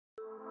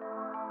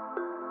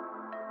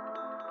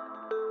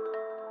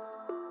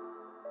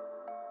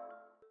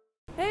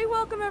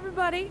welcome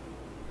everybody.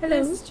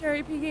 Hello. This is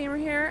CherryPgamer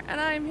here, and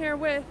I'm here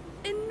with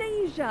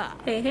Eneija.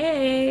 Hey,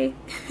 hey.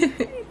 Hey,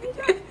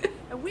 Eneija.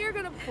 And we are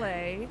going to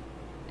play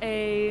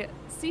a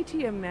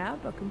CTM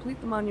map, a Complete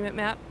the Monument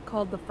map,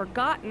 called The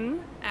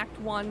Forgotten, Act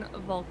 1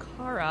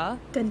 Vulcara,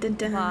 Dun, dun,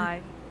 dun.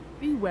 by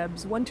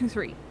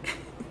bwebs123.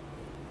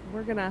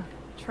 We're going to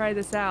try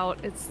this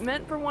out. It's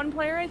meant for one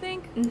player, I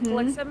think.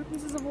 Collect 7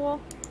 pieces of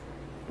wool.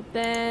 But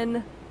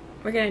then...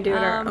 we're going to do it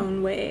our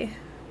own way.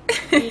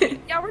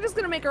 Yeah, we're just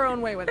going to make our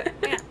own way with it.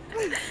 Yeah.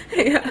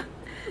 Yeah.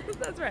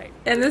 That's right.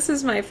 And this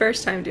is my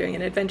first time doing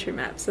an adventure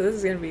map, so this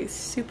is going to be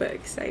super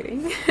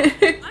exciting. I'm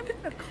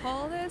going to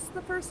call this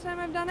the first time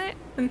I've done it.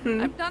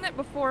 Mm-hmm. I've done it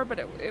before, but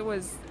it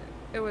was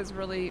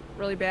really,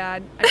 really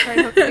bad. I tried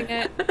hooking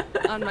it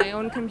on my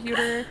own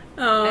computer,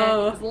 Oh.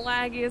 and it was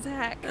laggy as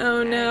heck.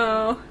 Oh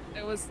no.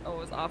 It was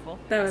awful.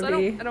 That would so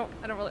be... I don't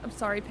really. I'm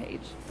sorry,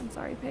 Paige.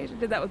 I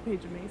did that with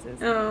Paige and Maces.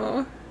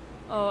 Oh.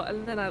 Oh,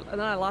 and then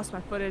I lost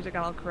my footage. It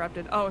got all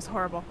corrupted. Oh, it was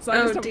horrible. So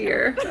Oh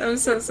dear. I'm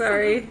so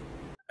sorry.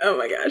 Oh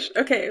my gosh.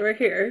 Okay, we're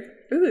here.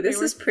 Ooh,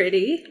 this is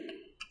pretty.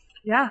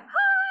 Yeah.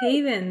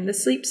 Haven, the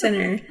sleep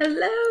center.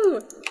 Hello.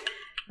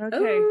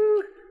 Okay.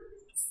 Ooh.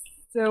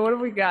 So what have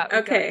we got?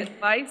 Okay. Got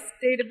advice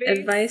database.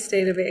 Advice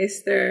database.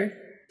 There are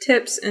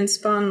tips and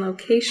spawn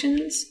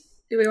locations.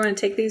 Do we want to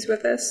take these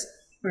with us?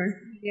 Or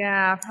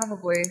Yeah,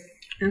 probably.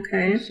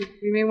 okay.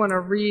 We may want to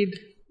read.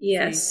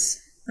 Yes.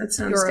 That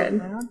sounds You're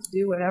good. allowed to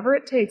do whatever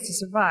it takes to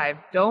survive.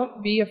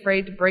 Don't be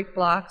afraid to break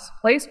blocks,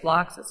 place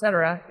blocks,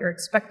 etc. You're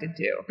expected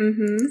to.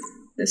 Mm-hmm.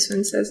 This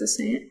one says the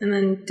same. And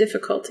then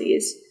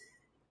difficulties.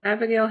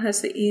 Abigail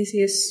has the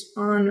easiest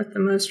spawn with the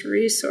most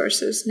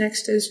resources.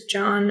 Next is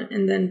John,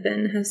 and then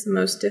Ben has the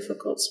most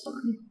difficult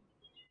spawn.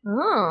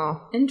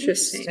 Oh,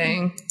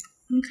 Interesting.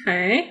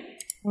 Okay.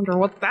 Wonder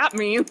what that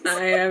means.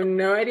 I have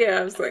no idea.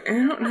 I was like, I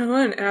don't know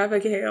an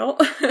Abigail.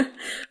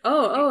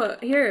 oh,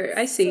 here,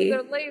 I see.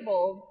 So they're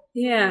labeled.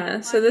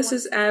 Yeah, so this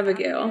is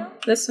Abigail.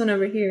 This one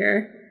over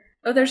here.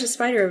 Oh, there's a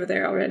spider over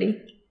there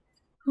already.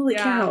 Holy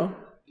cow.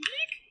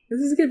 This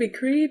is gonna be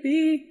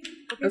creepy.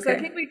 Okay, so I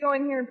think we go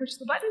in here and push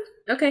the button.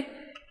 Okay.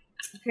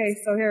 Okay,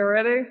 so here,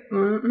 ready?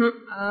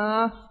 Mm-hmm.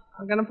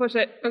 I'm gonna push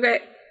it. Okay.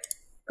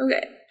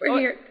 Okay, we're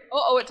here.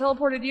 It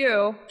teleported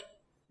you.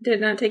 Did it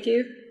not take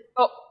you?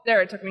 Oh,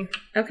 there, it took me.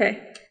 Okay.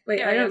 Wait,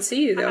 There I I don't am.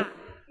 see you, though.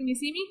 Can you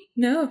see me?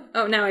 No.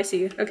 Oh, now I see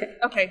you. Okay.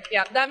 Okay,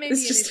 yeah, that may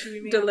It's be just an issue.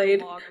 We may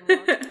delayed. have to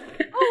log.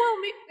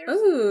 Oh, well,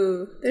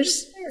 Ooh,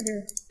 there's there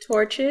here.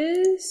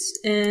 torches,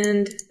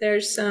 and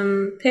there's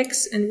some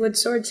picks and wood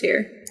swords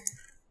here.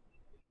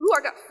 Ooh,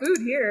 I got food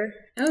here.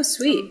 Oh,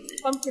 sweet.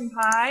 Pumpkin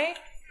pie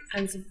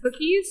and some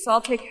cookies, so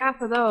I'll take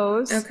half of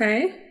those.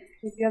 Okay.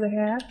 Take the other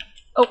half.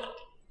 Oh,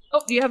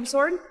 do you have a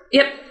sword?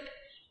 Yep.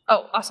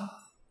 Oh, awesome.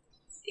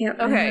 Yep.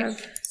 I Okay,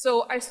 have.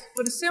 so I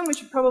would assume we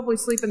should probably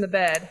sleep in the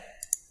bed.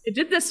 It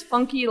did this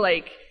funky,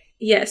 like,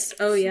 Yes.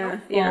 Oh, yeah.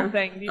 snowfall Yeah.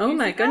 thing. Did Oh you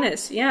my see that?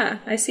 goodness. Yeah,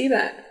 I see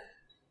that.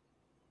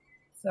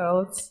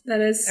 So let's.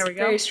 That is There we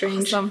go. very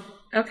strange. Awesome.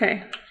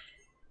 Okay.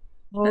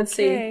 Let's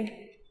see. Okay.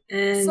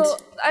 And So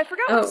I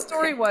forgot what the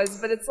story was,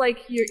 but it's like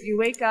you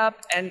wake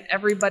up and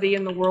everybody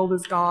in the world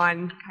is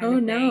gone. Kind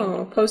of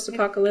no,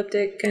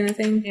 post-apocalyptic kind of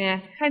thing. thing.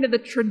 Yeah, kind of the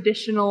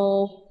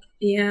traditional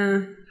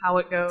Yeah, how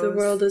it goes. the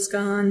world is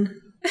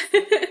gone.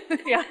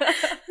 Yeah.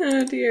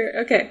 Oh dear.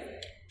 Okay.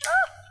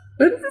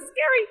 This is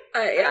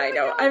scary. I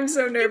know. I'm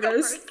so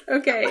nervous.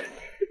 Okay.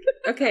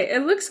 Okay. It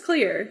looks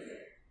clear.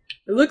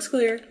 It looks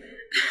clear.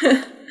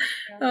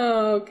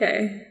 Oh,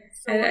 okay.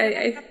 So what do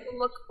I have to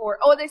look for?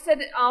 Oh, they said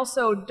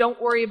also don't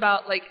worry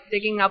about like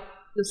digging up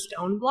the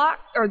stone block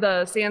or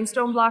the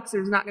sandstone blocks.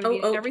 There's not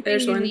going to be everything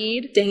there's you one.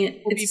 need. Dang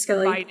it! Will be It's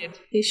Skelly. provided.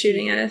 He's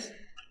shooting at us.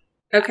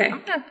 Okay.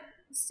 Let's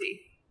see.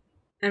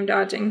 I'm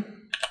dodging.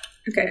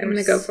 Okay, I'm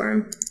gonna go for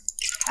him.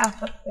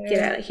 Half up there. Get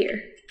out of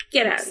here.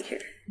 Get out of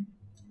here.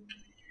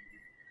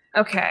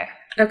 Okay.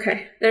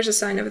 Okay. There's a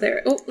sign over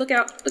there. Oh, look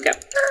out! Look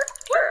out!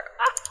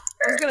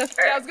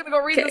 I was gonna go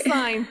read the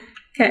sign.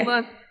 Okay.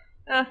 Hold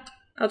on.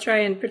 I'll try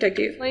and protect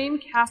you. Plain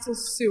Castle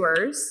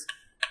Sewers.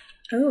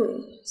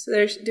 Oh,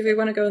 so do we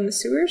want to go in the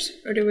sewers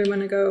or do we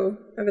want to go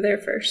over there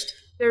first?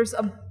 There's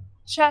a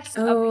chest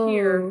up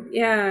here.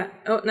 Yeah.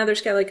 Oh, another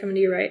skelly coming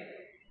to you right,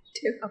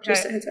 too. Okay.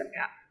 Just a heads up.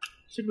 Yeah.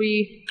 Should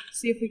we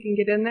see if we can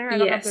get in there? I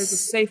don't know if there's a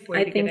safe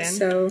way to get in. I think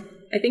so.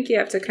 I think you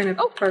have to kind of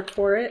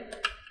parkour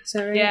it. Is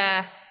that right?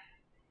 Yeah.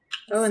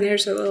 Oh, and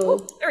there's a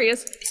little There he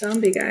is.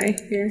 zombie guy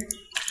here.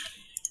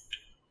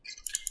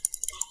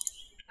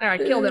 There, I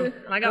killed him. And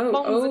I got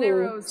bones and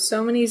arrows.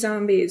 So many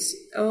zombies.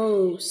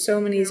 Oh, so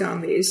many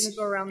zombies. I'm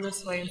gonna go around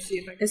this way and see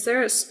if I can. Is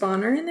there a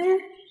spawner in there?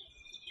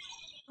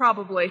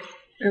 Probably.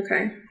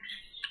 Okay.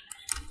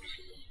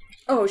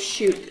 Oh,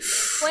 shoot.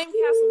 Flame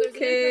Castle, there's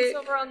an entrance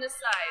over on this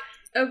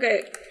side.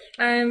 Okay.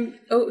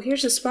 Oh,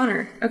 here's a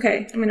spawner.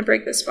 Okay, I'm gonna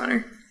break this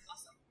spawner.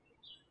 Awesome.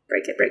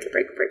 Break it, break it,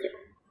 break it, break it.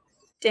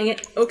 Dang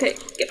it. Okay,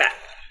 get back.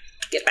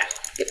 Get back.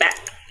 Get back.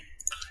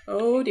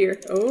 Oh dear.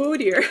 Oh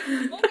dear.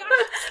 Oh gosh.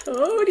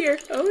 Oh dear.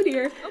 Oh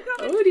dear. Oh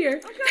god. Oh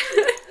dear. Oh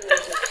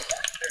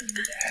god.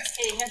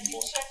 Hey, have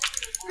you checked?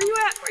 Where you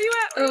at? Where you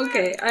at? Where you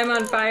Okay, I'm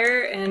on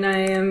fire and I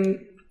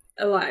am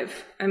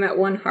alive. I'm at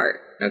 1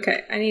 heart.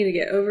 Okay, I need to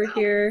get over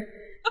here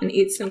and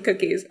eat some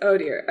cookies. Oh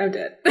dear, I'm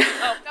dead.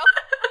 Oh, no.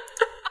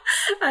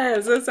 I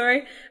am so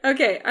sorry.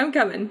 Okay, I'm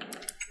coming.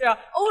 Yeah.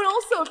 Oh, and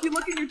also, if you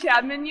look in your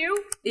tab menu,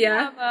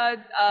 Yeah. you have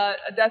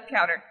a death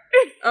counter.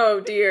 Oh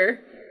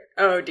dear.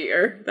 Oh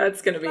dear.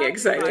 That's gonna be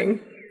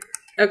exciting.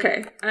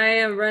 Okay, I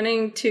am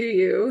running to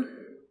you.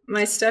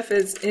 My stuff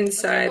is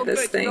inside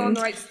this thing. You're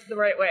going the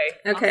right way.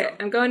 Okay, Awesome.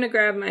 I'm going to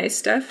grab my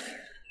stuff.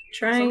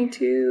 Trying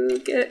to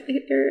get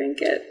here and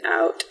get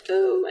out.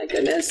 Oh my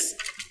goodness.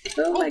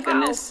 Oh my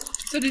goodness.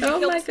 So did you kill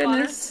the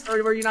spawner?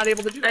 Or were you not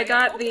able to do that? I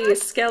got the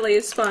skelly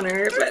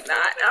spawner, but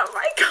not. Oh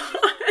my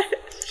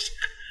gosh.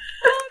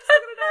 Oh, I'm so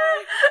gonna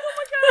die. Oh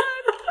my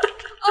god.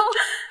 Oh,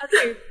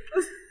 okay.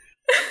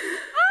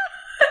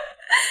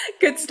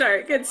 Good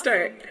start, good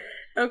start.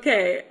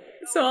 Okay,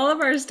 so all of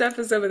our stuff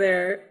is over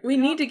there. We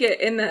need to get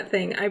in that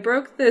thing. I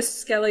broke this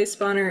skelly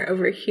spawner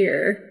over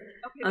here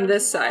on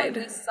this side.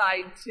 On this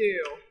side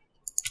too.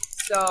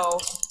 So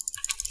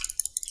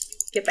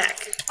Get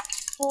back.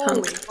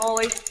 holy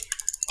moly.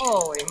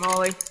 Holy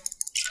moly.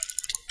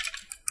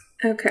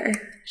 Okay, I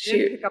didn't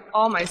shoot. pick up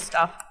all my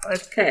stuff.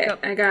 Okay,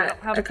 I got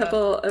a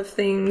couple of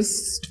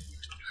things.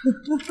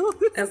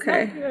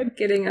 Okay,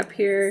 getting up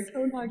here.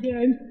 So not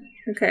good.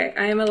 Okay,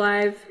 I am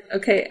alive.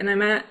 Okay, and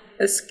I'm at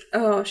a...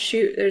 Oh,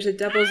 shoot, there's a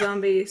double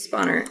zombie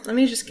spawner. Let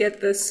me just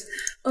get this.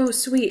 Oh,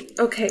 sweet.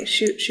 Okay,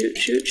 shoot.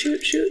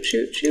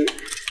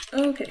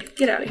 Okay,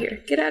 get out of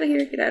here. Get out of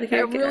here.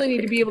 I really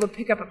need to be able to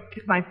pick up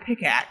my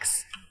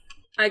pickaxe.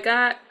 I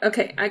got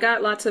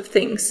lots of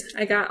things.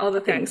 I got all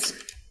the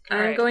things.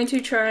 I'm going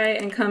to try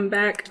and come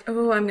back.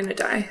 Oh, I'm gonna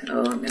die.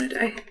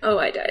 Oh,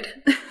 I died.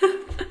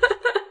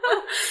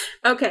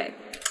 Okay.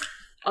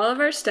 All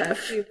of our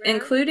stuff,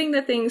 including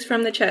the things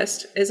from the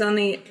chest, is on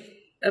the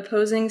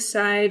opposing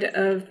side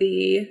of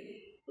the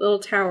little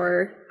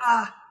tower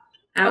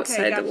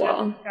outside the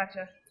wall.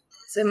 Gotcha.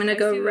 So I'm gonna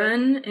go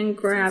run and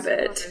grab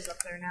it.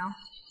 Up there now.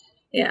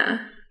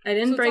 Yeah. I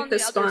didn't break the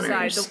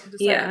spawners. The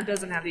side that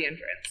doesn't have the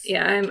entrance.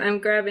 Yeah, I'm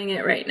grabbing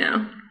it right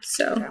now.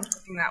 So okay, I'm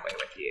looking that way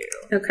with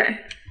you. Okay.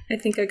 I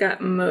think I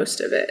got most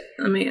of it.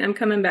 I'm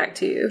coming back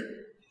to you.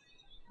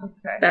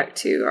 Okay. Back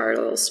to our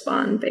little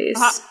spawn base.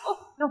 Oh,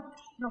 no,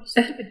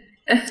 stupid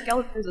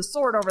skeleton. There's a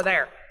sword over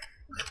there.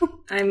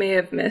 I may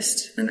have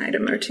missed an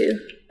item or two,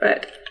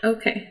 but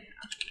okay.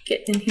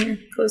 Get in here.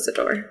 Close the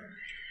door.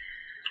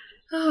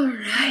 All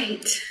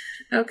right.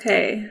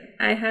 Okay.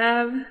 I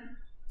have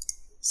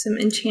some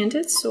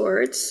enchanted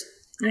swords.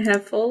 I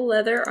have full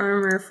leather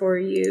armor for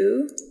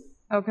you.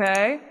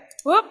 Okay.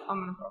 Whoop. I'm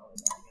gonna probably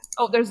die again.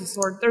 Oh, there's a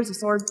sword. There's a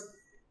sword.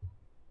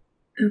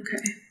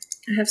 Okay.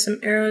 I have some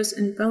arrows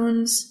and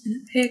bones and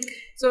a pick.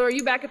 So are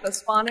you back at the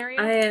spawn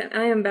area?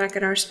 I am back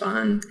at our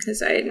spawn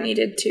because I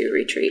needed to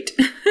retreat.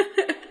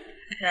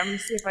 Okay, I'm gonna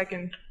see if I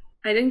can...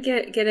 I didn't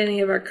get any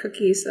of our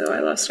cookies though. I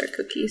lost our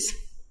cookies.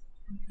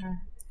 Okay.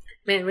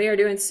 Man, we are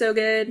doing so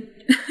good.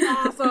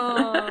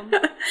 Awesome.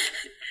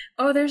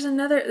 Oh,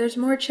 there's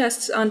more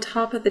chests on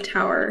top of the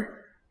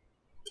tower.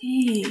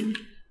 Dang.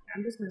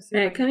 I'm just gonna see.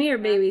 Alright, come here,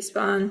 baby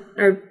spawn.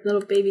 Or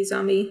little baby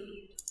zombie.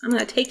 I'm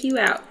gonna take you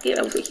out. Get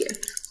over here.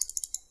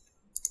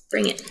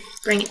 Bring it.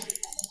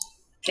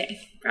 Okay,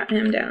 brought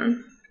him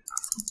down.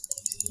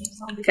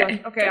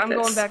 Okay. Okay, I'm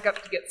going back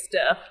up to get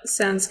stuff.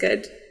 Sounds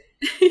good.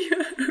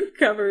 You're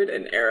covered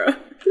in arrows.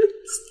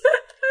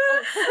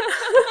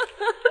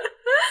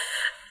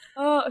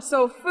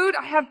 So food,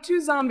 I have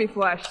 2 zombie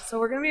flesh, so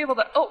we're gonna be able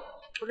to,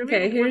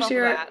 Okay, here's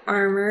your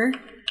armor,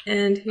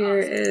 and here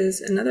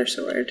is another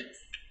sword.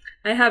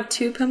 I have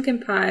 2 pumpkin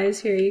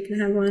pies. Here, you can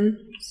have one.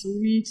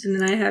 Sweet. And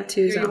then I have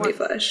 2 zombie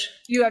flesh.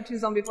 You have 2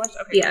 zombie flesh?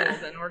 Okay, yeah.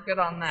 Cool, then we're good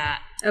on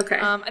that. Okay.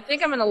 I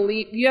think I'm gonna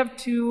leave, you have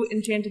 2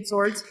 enchanted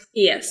swords?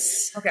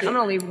 Yes. Okay, I'm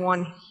gonna leave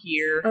one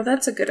here. Oh,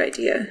 that's a good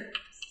idea.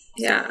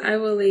 Yeah, I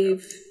will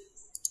leave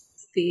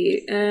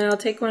I'll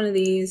take one of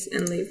these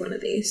and leave one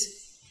of these.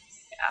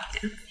 Yeah.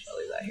 I'll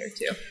leave that here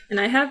too. And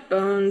I have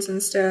bones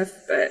and stuff,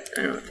 but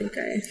I don't think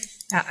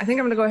Yeah, I think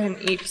I'm gonna go ahead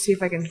and eat to see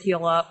if I can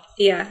heal up.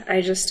 Yeah,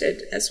 I just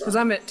did as well. Because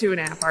I'm at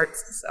 2.5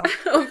 hearts, so.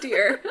 Oh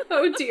dear.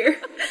 Oh dear.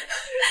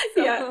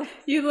 So, yeah,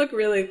 you look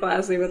really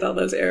classy with all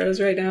those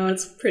arrows right now.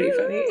 It's pretty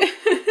funny.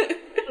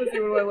 Let's see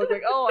what do I look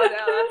like. Oh,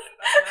 yeah,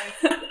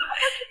 that's nice.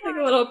 Like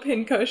a little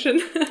pincushion.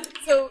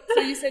 So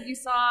you said you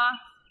saw...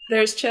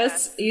 There's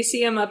chests. You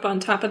see them up on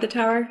top of the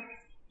tower?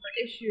 Our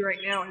issue right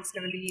now is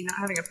going to be not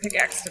having a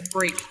pickaxe to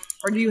break.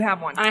 Or do you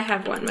have one? I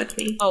have one with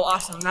me. Oh,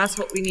 awesome. That's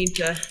what we need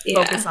to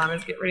focus on,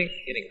 is getting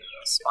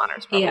those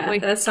spawners, probably. Yeah,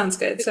 that sounds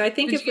good. So I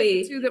think if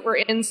we... Did you get the 2 that were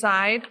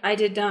inside? I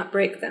did not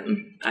break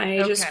them.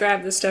 I just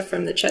grabbed the stuff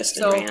from the chest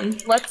and ran.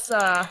 Let's,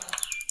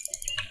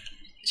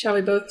 Shall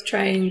we both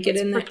try and get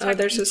in there? Oh,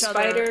 there's a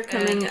spider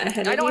coming ahead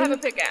of you. I don't have a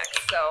pickaxe,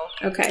 so...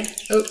 Okay.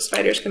 Oh,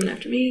 spider's coming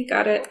after me.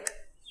 Got it.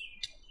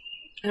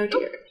 Oh,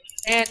 dear.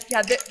 And,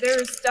 yeah,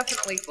 there's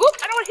definitely... Oop,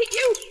 I don't want to hit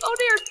you! Oh,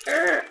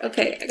 dear!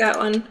 Okay, I got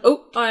one.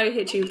 Oh, I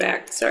hit you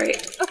back. Sorry.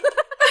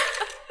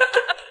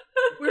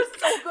 We're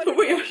so good.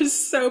 We are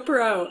is so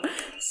pro.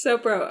 So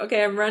pro.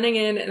 Okay, I'm running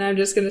in and I'm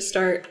just gonna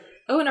start.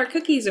 Oh, and our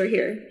cookies are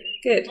here.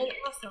 Good. Oh,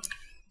 awesome.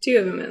 2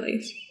 of them at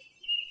least.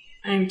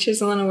 I'm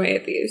chiseling away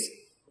at these.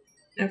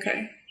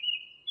 Okay.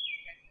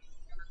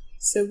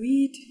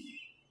 Sweet.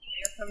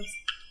 Here comes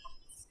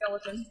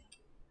skeleton.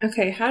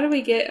 Okay, how do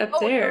we get up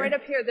there? Oh, right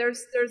up here.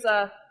 There's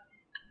a.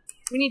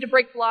 We need to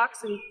break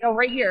blocks and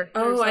right here.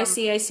 Oh, I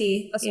see. A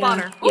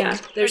spawner. Yeah,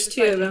 there's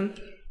 2 of them.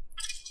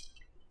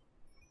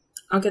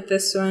 I'll get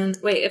this one.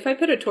 Wait, if I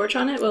put a torch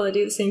on it, will it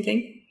do the same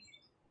thing?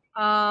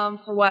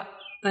 For what?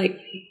 Like,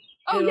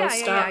 oh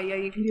yeah,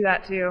 you can do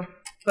that too.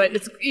 But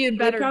it's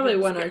better. We probably to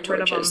want our get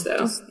rid of torches them.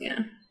 though. Just, yeah.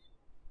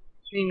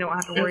 You don't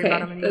have to worry about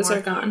them anymore. Those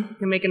are gone. You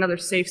can make another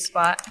safe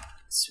spot.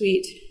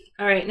 Sweet.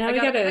 All right, now I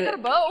got a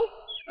bow.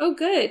 Oh,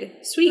 good.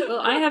 Sweet. Well,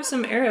 I have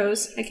some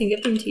arrows. I can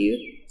give them to you.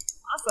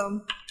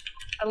 Awesome.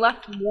 I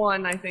left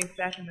one, I think,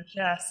 back in the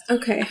chest.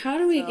 Okay, how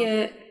do we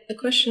get... The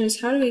question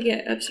is, how do we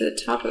get up to the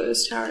top of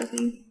this tower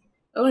thing?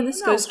 Oh, and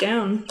this goes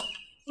down.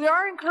 We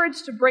are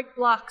encouraged to break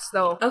blocks,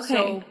 though. Okay,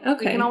 so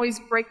okay. We can always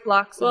break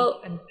blocks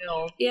and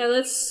build. Yeah,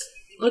 let's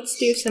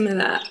do some of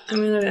that. I'm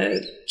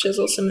gonna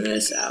chisel some of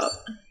this out.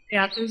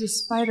 Yeah, there's a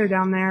spider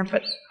down there,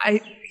 but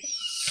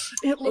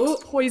it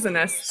looks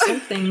poisonous.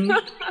 Something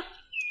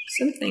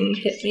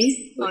hit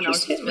me. What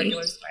just hit me?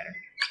 Regular spider.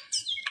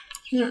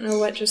 I don't know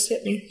what just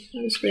hit me.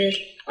 That was weird.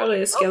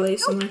 Probably a skelly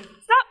somewhere.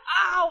 Stop!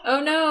 Ow!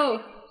 Oh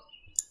no!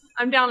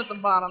 I'm down at the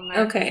bottom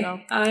there. Okay,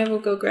 so. I will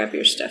go grab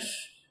your stuff.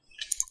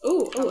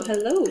 Oh,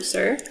 hello,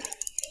 sir.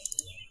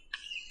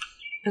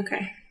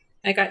 Okay,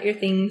 I got your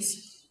things.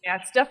 Yeah,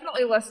 it's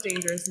definitely less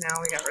dangerous now.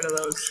 We got rid of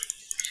those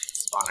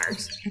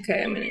spawners.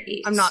 Okay, I'm gonna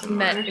eat. I'm not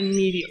met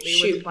immediately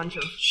with a bunch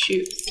of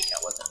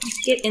skeletons.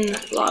 Get in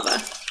that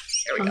lava.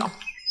 There we go.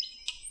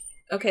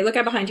 Okay, look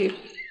out behind you.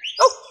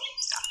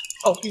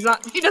 Oh, he's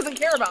not. He doesn't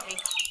care about me.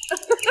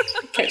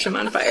 Catch him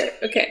on fire.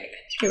 Okay,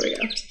 here we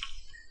go.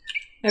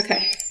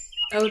 Okay.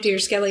 Oh dear,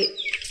 Skelly.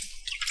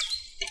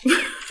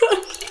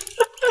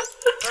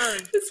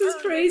 This is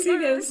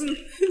craziness.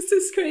 This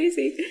is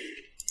crazy.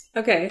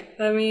 Okay,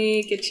 let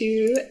me get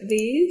you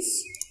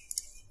these.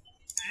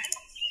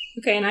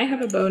 Okay, and I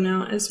have a bow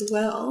now as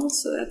well,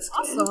 so that's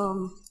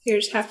awesome. Good.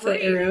 Here's half the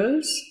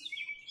arrows.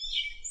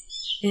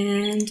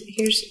 And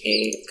here's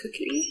a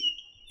cookie.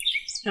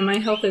 And my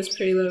health is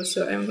pretty low,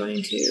 so I'm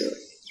going to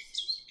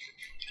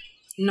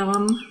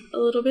nom a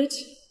little bit.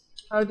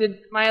 Oh, did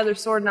my other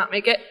sword not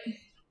make it?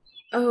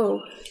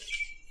 Oh.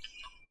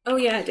 Oh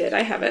yeah, it did.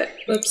 I have it.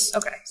 Whoops.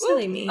 Okay.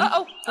 Silly me.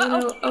 Uh-oh. Oh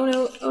no, oh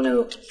no, oh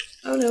no,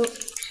 oh no.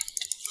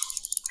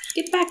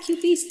 Get back,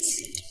 you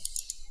beasts.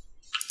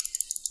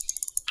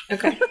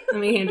 Okay,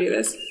 let me hand you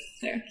this.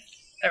 There.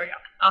 There we go.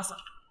 Awesome.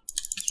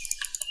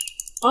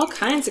 All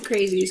kinds of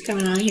crazies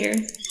coming on here.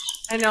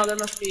 I know, there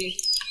must be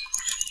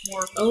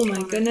more. Oh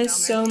my goodness,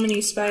 so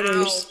many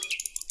spiders.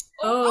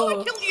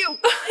 Oh, I killed you!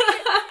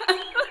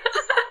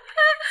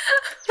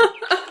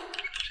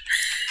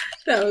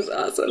 That was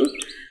awesome.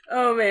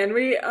 Oh man,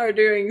 we are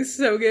doing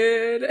so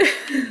good. Okay,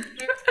 I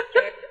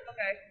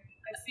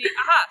see.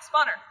 Aha,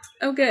 spawner.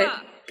 Oh good,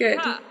 good.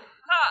 Aha, aha.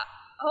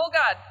 Oh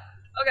god.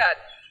 Oh god.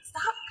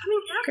 Stop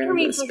coming after Grab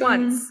me this for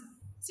once.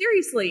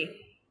 Seriously.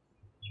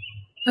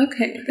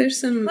 Okay, there's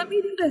some... Let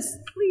me do this,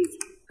 please.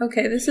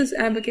 Okay, this is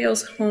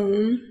Abigail's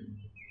home.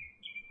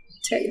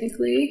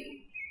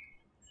 Technically.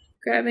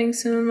 Grabbing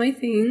some of my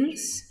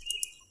things.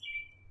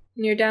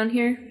 And you're down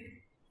here?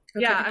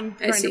 Okay. Yeah, I'm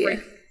trying to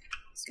break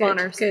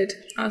spawners. Good.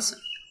 Awesome.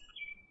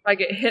 If I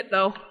get hit,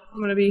 though,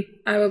 I'm gonna be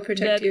I will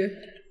protect you.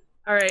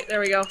 Alright, there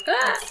we go. Okay,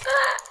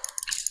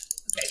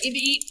 need to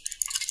eat.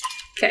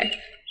 Okay.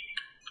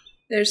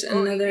 There's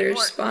another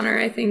spawner,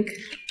 I think,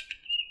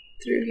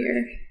 through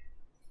here.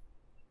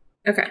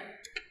 Okay.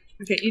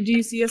 Okay, do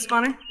you see a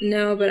spawner?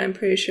 No, but I'm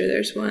pretty sure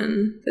there's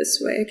one this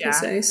way,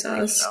 because I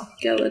saw a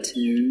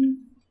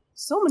skeleton.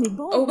 So many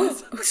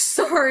bones. Oh,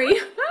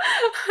 sorry.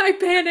 I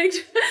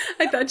panicked.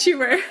 I thought you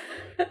were...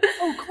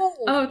 Oh,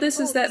 cold. Oh, this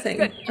is that thing.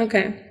 Good.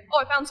 Okay.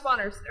 Oh, I found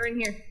spawners. They're in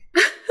here.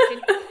 Can you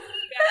back me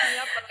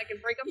up and I can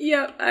break them?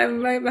 Yep,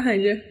 I'm right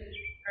behind you.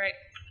 Alright.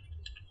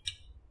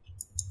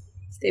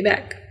 Stay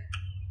back.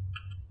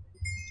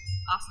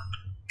 Awesome.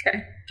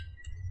 Okay.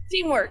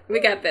 Teamwork. We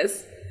got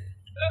this.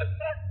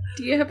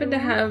 Do you happen to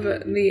have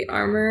the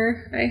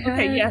armor I had?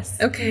 Okay, yes.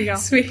 Okay, there you go.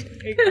 Sweet.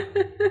 There you go.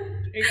 There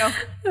you go.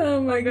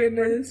 Oh my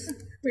goodness.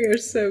 We are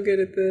so good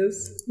at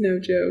this. No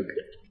joke.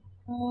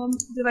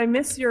 Did I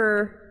miss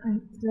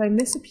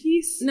a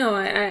piece? No,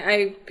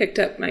 I picked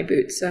up my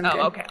boots, so I'm good.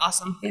 Okay,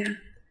 awesome. Yeah.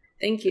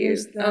 Thank you.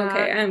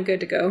 Okay, I'm good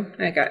to go.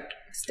 I got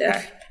stuff.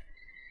 Okay.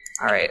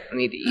 Alright, I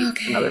need to eat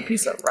another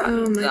piece of rotten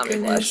Oh my zombie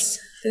goodness. flesh.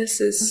 This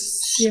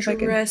is See if I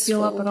can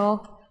heal up at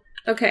all.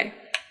 Okay.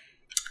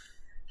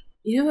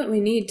 You know what we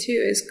need too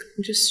is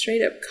just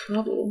straight up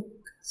cobble.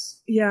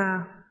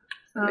 Yeah.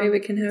 Maybe we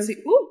can have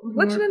Ooh,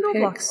 glitching into a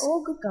block. picks.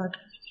 Oh, good God.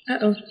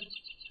 Uh-oh.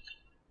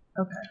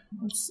 Okay,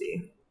 let's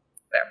see.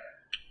 There.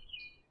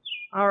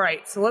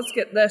 Alright, so let's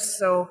get this.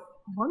 So,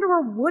 I wonder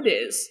where wood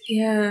is.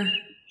 Yeah.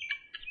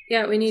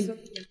 Yeah, we need...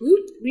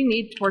 We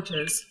need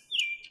torches.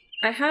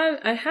 I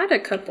had a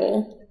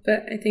couple,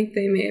 but I think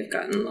they may have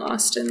gotten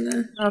lost in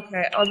the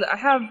Okay. I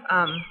have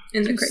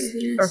in the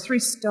craziness. or 3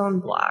 stone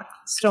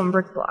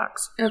brick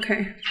blocks.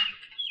 Okay.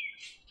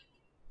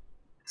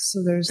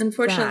 So there's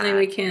Unfortunately, that.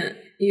 we can't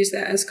use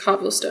that as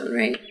cobblestone,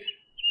 right?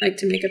 Like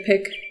to make a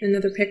pick,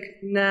 another pick.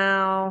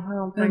 No, I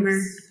don't think Bummer.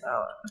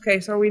 so. Okay,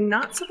 so are we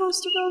not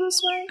supposed to go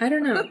this way? I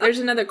don't know. There's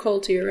another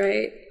coal to your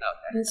right.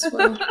 Okay. As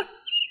well.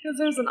 Because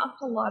there's an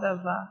awful lot of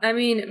I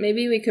mean,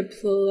 maybe we could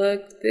plug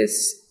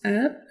this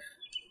up.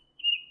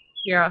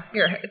 here,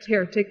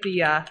 take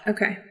the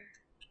Okay.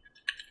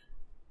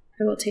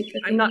 I will take the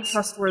things. I'm not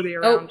trustworthy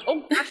around gosh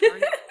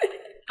darn it.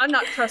 I'm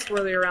not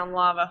trustworthy around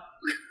lava.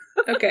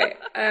 Okay.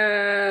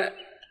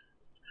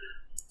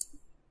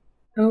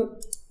 Oh,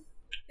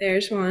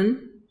 there's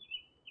one.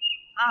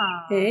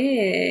 Ah.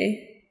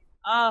 Hey.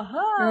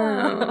 Aha.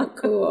 Oh,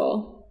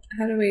 cool.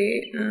 How do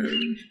we,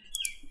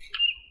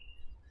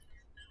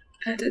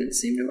 that didn't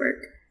seem to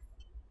work.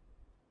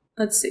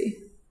 Let's see.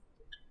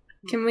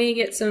 Can we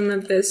get some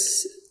of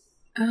this?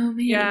 Oh man,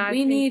 Yeah,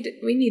 we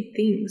need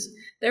things.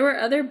 There were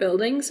other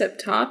buildings up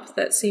top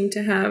that seemed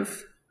to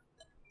have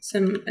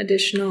some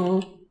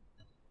additional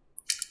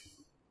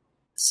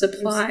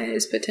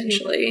supplies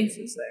potentially.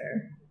 Is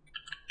there?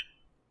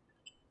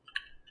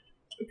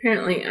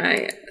 Apparently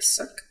I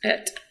suck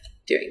at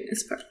doing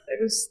this part.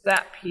 There's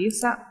that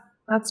piece.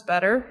 That's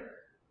better.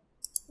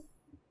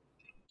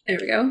 There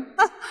we go.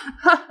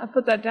 I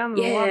put that down and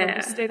the lava Yeah.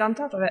 just stayed on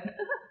top of it.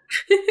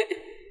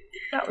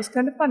 That was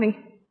kind of funny.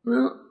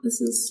 Well,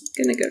 this is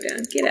gonna go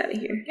down. Get out of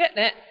here.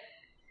 Getting it.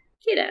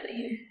 Get out of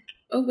here.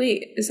 Oh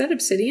wait, is that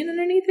obsidian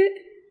underneath it?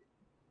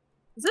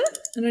 Is it?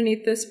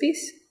 Underneath this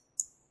piece?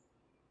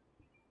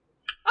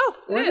 Oh,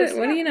 What, it is.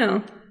 what do you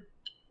know?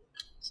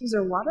 So is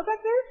there water back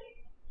there?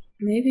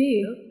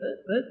 Maybe.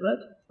 What?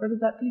 Where did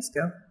that piece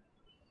go?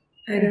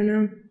 I don't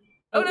know.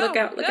 Oh, no, look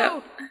out, look no.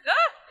 out.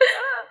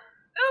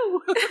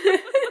 No!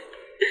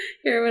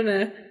 Here, I'm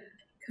gonna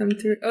come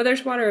through. Oh,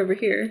 there's water over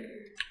here.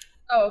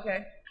 Oh,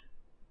 okay.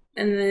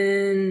 And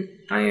then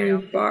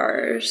iron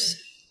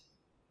bars.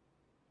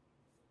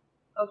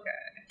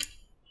 Okay.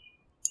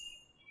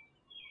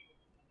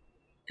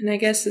 And I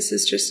guess this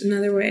is just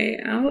another way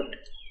out.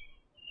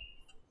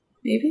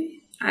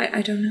 Maybe?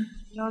 I don't know.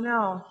 I don't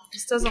know.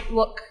 This doesn't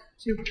look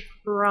too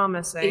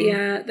promising.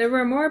 Yeah, there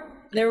were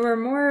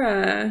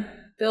more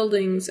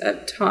buildings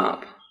up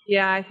top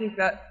Yeah, I think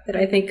that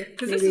I think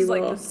because maybe this is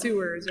we'll, like the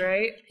sewers,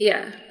 right?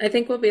 yeah, I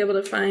think we'll be able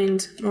to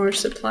find more I was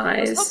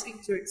supplies. hoping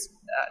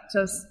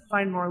to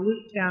find more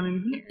loot down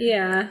in here.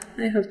 Yeah,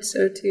 I hope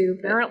so too.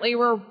 But Apparently,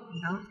 we're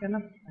not gonna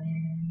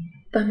find.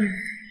 bummer.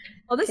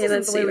 Well, this Okay, isn't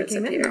let's the see way we what's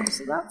came up in, here. though,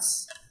 so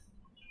that's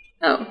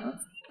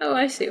Oh,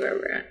 I see where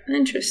we're at.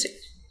 Interesting.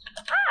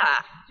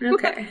 ah.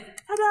 Okay.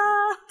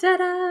 Ta-da!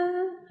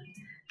 Ta-da!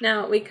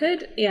 Now we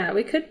could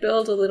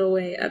build a little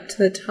way up to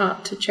the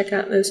top to check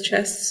out those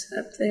chests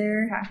up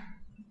there. Okay.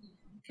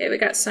 Okay, we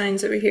got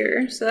signs over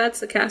here. So that's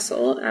the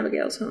castle,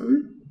 Abigail's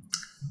home.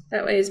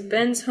 That way is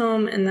Ben's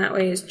home, and that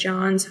way is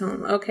John's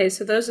home. Okay,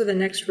 so those are the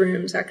next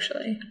rooms,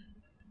 actually.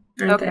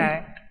 Aren't they?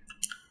 Okay.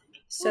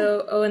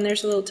 So, and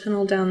there's a little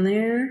tunnel down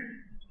there.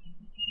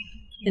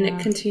 And it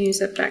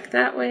continues up back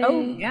that way.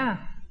 Oh, yeah.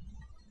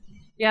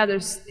 Yeah,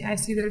 I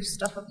see there's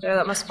stuff up there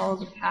that must follow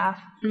the path.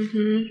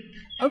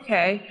 Mm-hmm.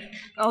 Okay.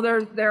 Oh,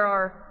 there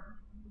are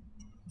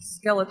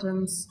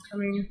skeletons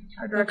coming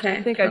our direction. Okay,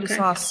 I think I just okay.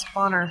 saw a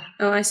spawner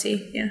Oh, I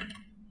see. Yeah,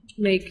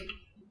 make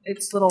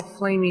its little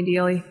flamey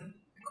dealy.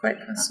 quite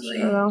possibly.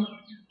 Sure, though.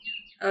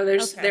 Oh,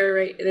 there's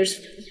Okay.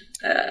 there's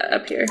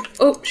up here.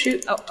 Oh,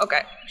 shoot. Oh,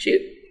 okay.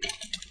 Shoot.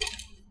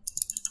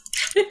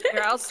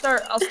 Here, I'll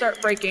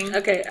start breaking.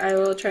 Okay, I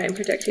will try and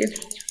protect you.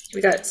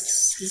 We got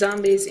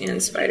zombies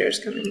and spiders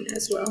coming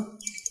as well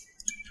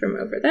from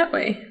over that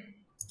way.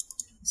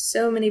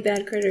 So many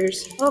bad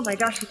critters. Oh my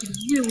gosh, we could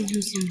really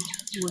use some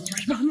wood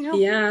right on now.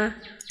 Yeah.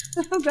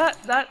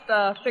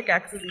 that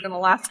pickaxe is gonna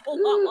last a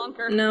lot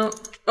longer. No.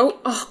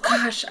 Oh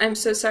gosh, I'm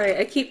so sorry.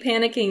 I keep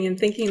panicking and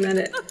thinking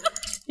that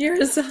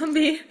you're a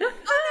zombie.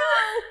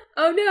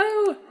 Oh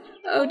no.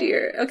 Oh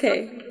dear.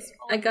 Okay.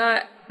 I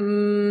got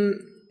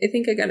I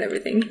think I got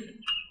everything.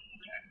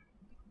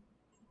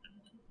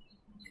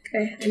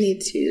 Okay, I need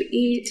to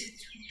eat.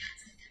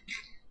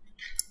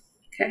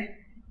 Okay.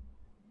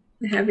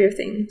 I have your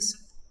things.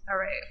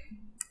 Alright.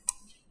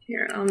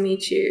 Here, I'll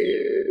meet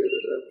you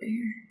over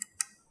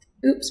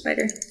here. Oops,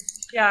 spider.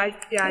 Yeah, I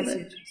see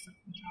it just up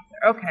on top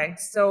there. Okay,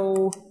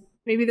 so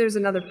maybe there's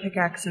another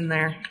pickaxe in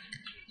there.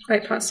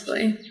 Quite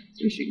possibly.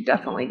 We should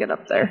definitely get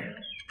up there.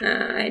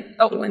 I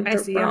went I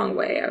the see ya. wrong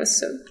way. I was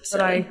so But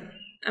silly.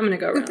 I'm gonna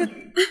go around.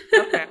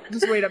 Okay,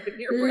 just wait up in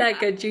here.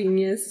 Like a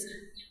genius.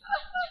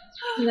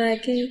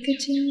 Like a good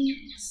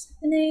genius.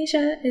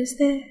 Eneija is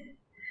there.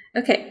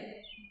 Okay.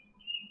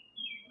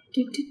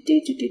 Do. Just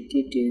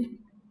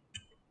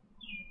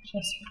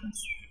for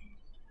this.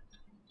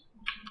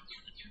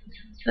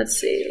 Let's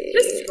see.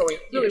 This is going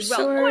Your really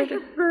well. Oh, I sword.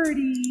 hear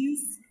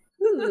birdies.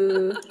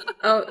 Ooh.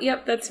 Oh,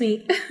 yep, that's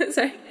me.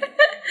 Sorry.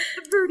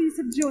 The birdies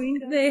have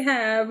joined us. They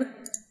have.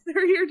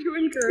 They're here to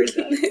encourage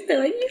us. They're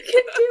like, you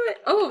can do it.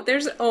 Oh,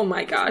 oh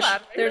my gosh.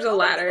 There's a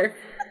ladder.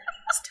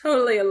 It's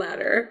totally a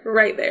ladder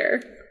right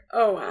there.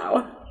 Oh,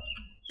 wow.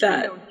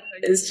 That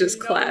is just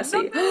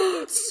classy.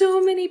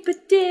 So many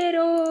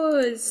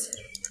potatoes.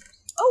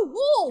 Oh,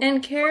 wool.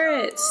 And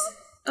carrots.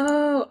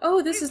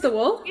 Oh, this is the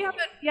wool? We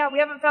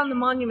haven't found the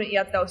monument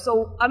yet, though.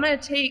 So I'm gonna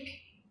take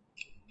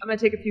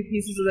a few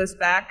pieces of this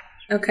back.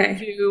 Okay.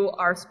 To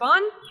our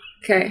spawn.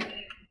 Okay.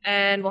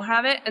 And we'll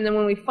have it, and then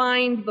when we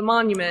find the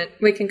monument,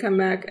 we can come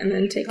back and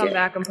then come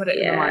back and put it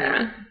in the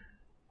monument.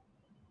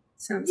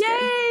 Sounds Yay!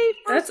 good.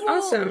 That's wool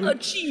awesome.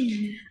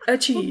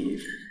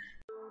 Achieve.